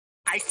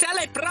I sell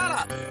a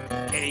product.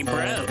 Hey,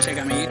 bro, check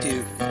out my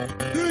YouTube.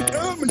 Check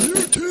out my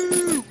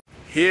YouTube.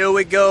 Here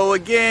we go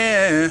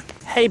again.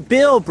 Hey,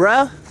 Bill,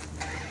 bro.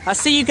 I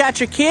see you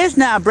got your kids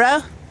now, bro.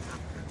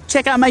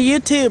 Check out my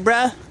YouTube,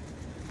 bro.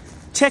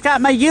 Check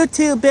out my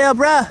YouTube, Bill,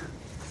 bro.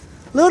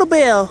 Little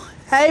Bill.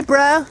 Hey,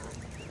 bro.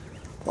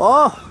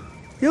 Oh,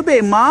 you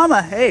big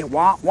mama. Hey,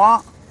 womp,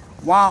 womp,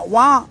 womp,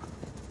 womp.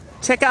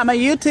 Check out my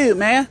YouTube,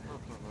 man.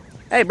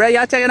 Hey, bro,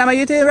 y'all checking out my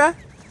YouTube, bro?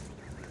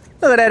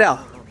 Look at that,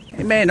 though.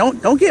 Hey, man,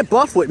 don't get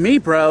buff with me,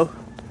 bro.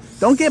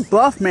 Don't get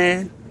buff,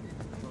 man.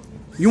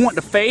 You want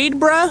the fade,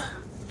 bro?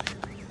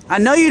 I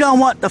know you don't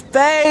want the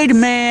fade,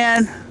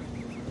 man.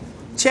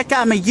 Check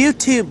out my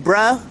YouTube,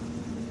 bro.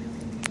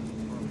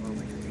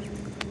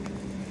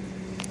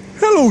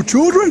 Hello,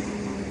 children.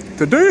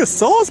 Today is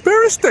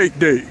Salisbury Steak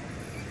Day.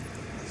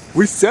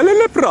 We selling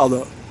the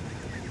product.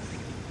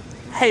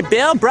 Hey,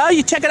 Bill, bro,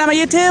 you checking out my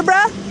YouTube,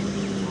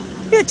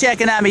 bro? You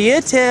checking out my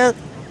YouTube?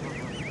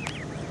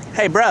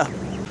 Hey, bro,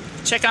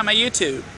 check out my YouTube.